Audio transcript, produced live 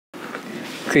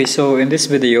Okay, so in this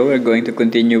video, we're going to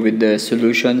continue with the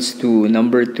solutions to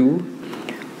number 2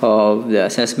 of the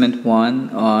assessment 1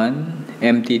 on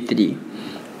MT3.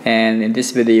 And in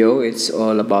this video, it's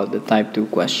all about the type 2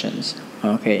 questions.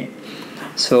 Okay,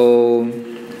 so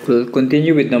we'll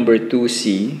continue with number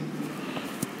 2C.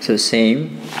 So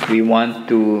same, we want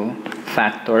to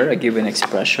factor a given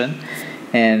expression,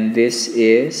 and this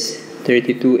is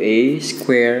 32a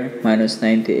squared minus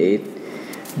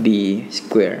 98b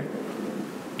squared.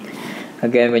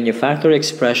 Again, when you factor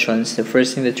expressions, the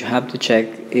first thing that you have to check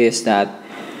is that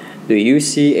do you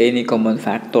see any common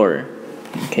factor?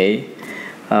 Okay.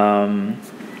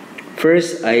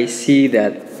 First, I see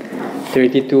that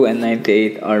 32 and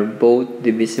 98 are both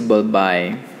divisible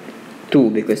by 2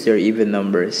 because they're even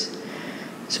numbers.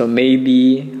 So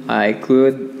maybe I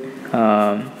could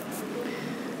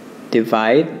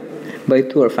divide by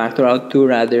 2 or factor out 2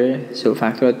 rather. So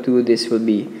factor out 2, this will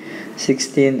be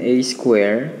 16a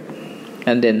squared.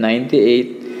 And then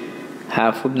 98,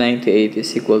 half of 98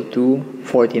 is equal to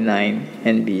 49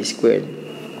 and b squared.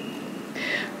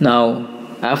 Now,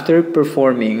 after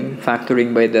performing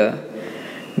factoring by the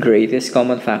greatest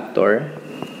common factor,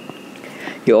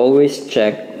 you always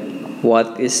check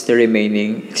what is the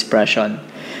remaining expression.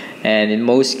 And in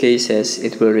most cases,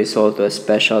 it will result to a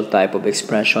special type of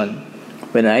expression.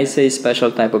 When I say special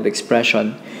type of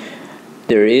expression,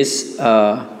 there is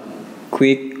a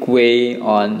quick way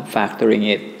on factoring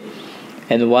it,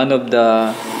 and one of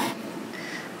the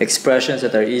expressions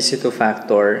that are easy to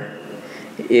factor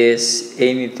is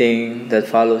anything that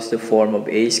follows the form of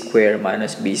a squared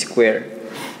minus b squared,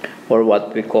 or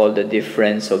what we call the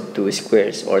difference of two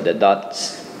squares, or the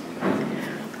dots.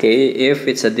 Okay, if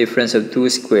it's a difference of two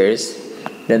squares,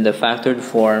 then the factored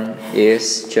form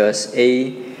is just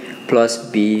a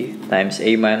plus b times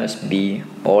a minus b,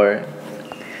 or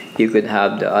you could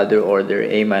have the other order,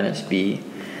 a minus b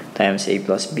times a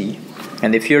plus b.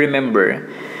 And if you remember,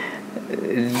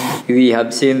 we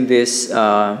have seen this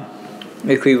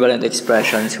equivalent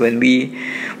expressions when we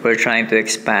were trying to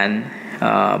expand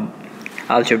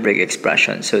algebraic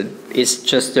expressions. So it's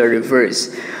just the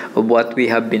reverse of what we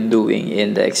have been doing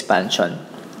in the expansion.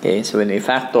 Okay, so when we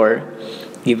factor,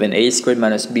 given a squared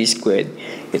minus b squared,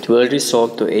 it will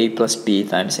result to a plus b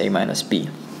times a minus b.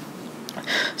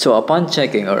 So upon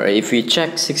checking, or if we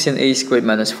check 16a squared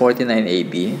minus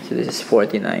 49ab, so this is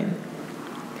 49,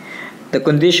 the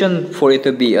condition for it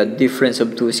to be a difference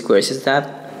of two squares is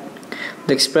that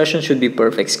the expression should be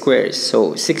perfect squares.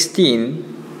 So 16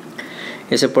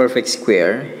 is a perfect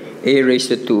square, a raised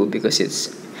to 2 because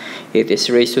it is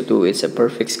raised to 2, it's a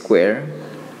perfect square.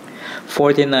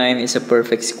 49 is a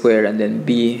perfect square, and then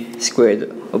b squared,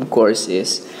 of course,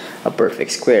 is a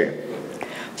perfect square.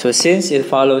 So since it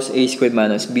follows a squared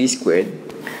minus b squared,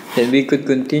 then we could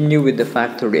continue with the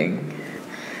factoring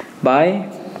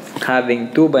by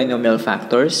having two binomial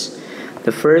factors.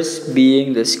 The first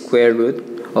being the square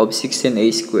root of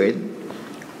 16a squared,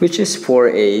 which is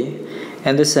 4a,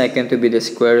 and the second to be the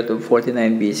square root of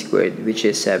 49b squared, which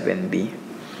is 7b.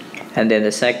 And then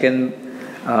the second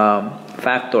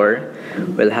factor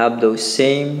will have those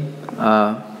same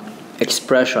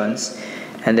expressions,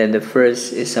 and then the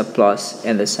first is a plus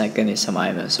and the second is a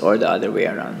minus, or the other way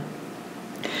around.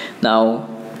 Now,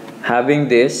 having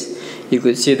this, you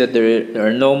could see that there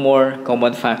are no more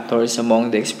common factors among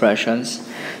the expressions.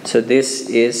 So this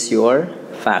is your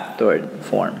factored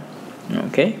form.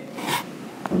 Okay?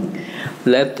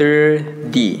 Letter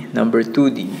D, number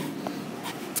 2D.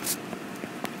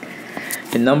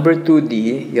 In number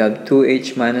 2D, you have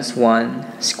 2h minus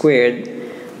 1 squared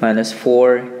minus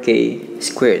 4k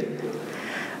squared.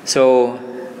 So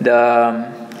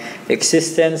the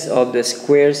existence of the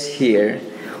squares here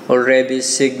already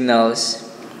signals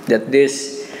that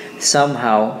this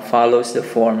somehow follows the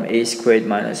form a squared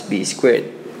minus b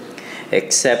squared,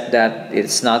 except that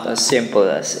it's not as simple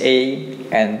as a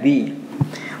and b.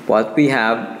 What we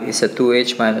have is a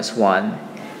 2h minus 1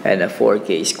 and a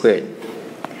 4k squared.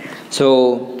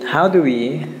 So how do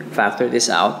we factor this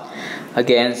out?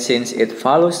 Again, since it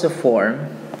follows the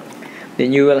form,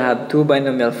 then you will have two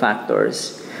binomial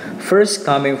factors. First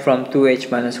coming from 2h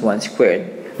minus 1 squared,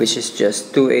 which is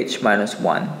just 2h minus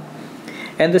 1.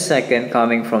 And the second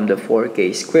coming from the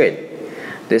 4k squared.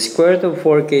 The square root of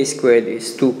 4k squared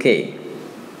is 2k.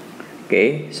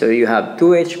 Okay, so you have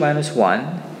 2h minus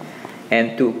 1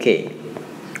 and 2k.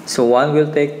 So one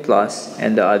will take plus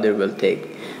and the other will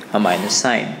take a minus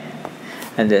sign.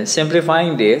 And then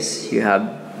simplifying this, you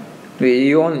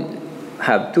only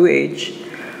have 2h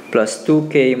plus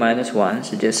 2k minus 1,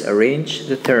 so just arrange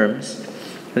the terms.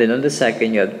 And then on the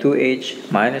second, you have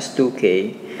 2h minus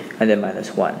 2k and then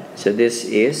minus 1. So this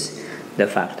is the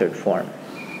factored form.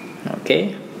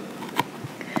 Okay,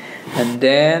 and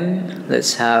then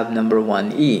let's have number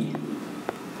 1e.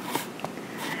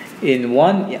 In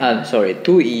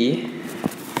 2e,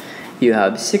 you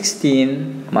have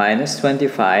 16 minus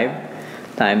 25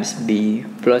 times b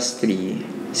plus 3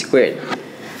 squared.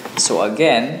 So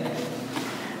again,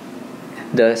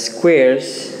 the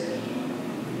squares,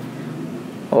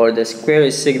 or the square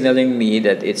is signaling me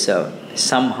that it's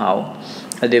somehow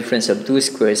a difference of two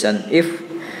squares, and if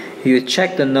you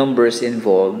check the numbers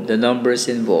involved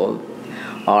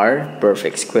are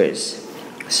perfect squares.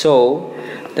 So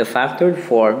the factored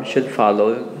form should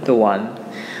follow the one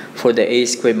for the a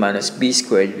squared minus b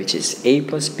squared, which is a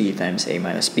plus b times a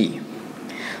minus b.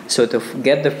 So to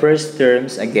get the first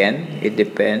terms, again,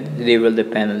 they will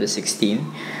depend on the 16.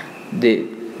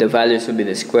 The values will be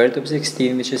the square root of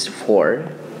 16, which is 4.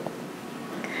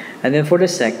 And then for the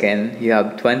second, you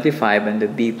have 25 and the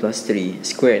b plus 3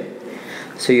 squared.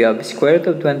 So you have square root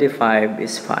of 25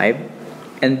 is 5,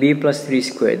 and b plus 3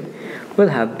 squared will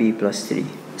have b plus 3.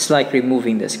 It's like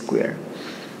removing the square.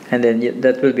 And then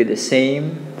that will be the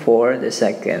same for the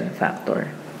second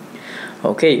factor.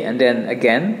 Okay, and then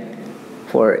again,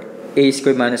 for a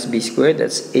squared minus b squared,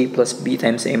 that's a plus b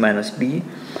times a minus b.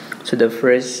 So the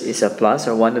first is a plus,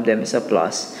 or one of them is a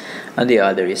plus, and the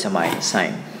other is a minus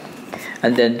sign.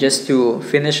 And then just to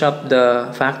finish up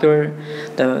the factoring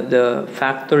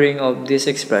of this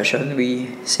expression,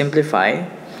 we simplify.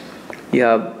 You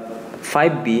have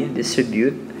 5b,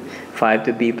 distribute 5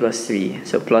 to b plus 3,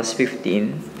 so plus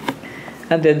 15.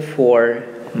 And then 4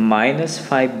 minus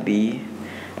 5b,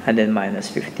 and then minus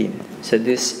 15. So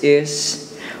this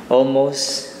is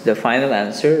almost the final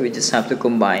answer. We just have to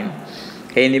combine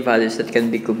any values that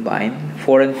can be combined.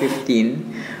 4 and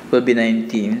 15 will be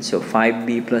 19, so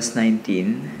 5b plus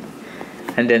 19,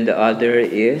 and then the other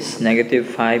is negative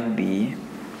 5b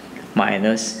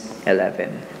minus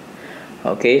 11.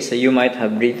 Okay, so you might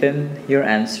have written your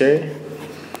answer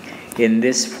in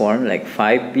this form, like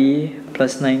 5b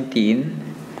plus 19,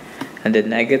 and then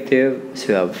negative, so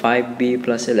you have 5b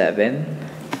plus 11,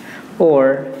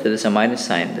 or, so there's a minus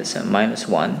sign, that's a minus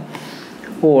 1,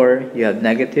 or you have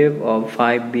negative of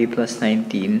 5b plus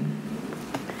 19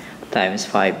 times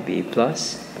 5b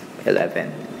plus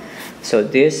 11. So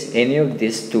this, any of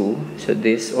these two, so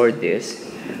this or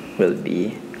this will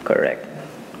be correct.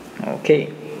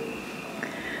 Okay,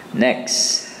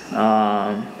 next,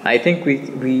 I think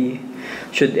we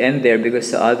should end there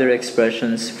because the other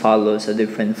expressions follows a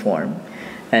different form,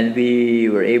 and we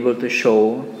were able to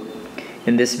show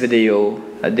in this video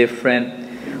a different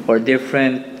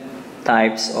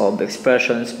types of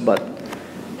expressions, but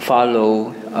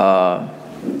follow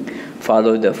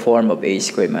the form of a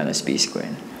squared minus b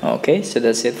squared. Okay, so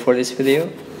that's it for this video.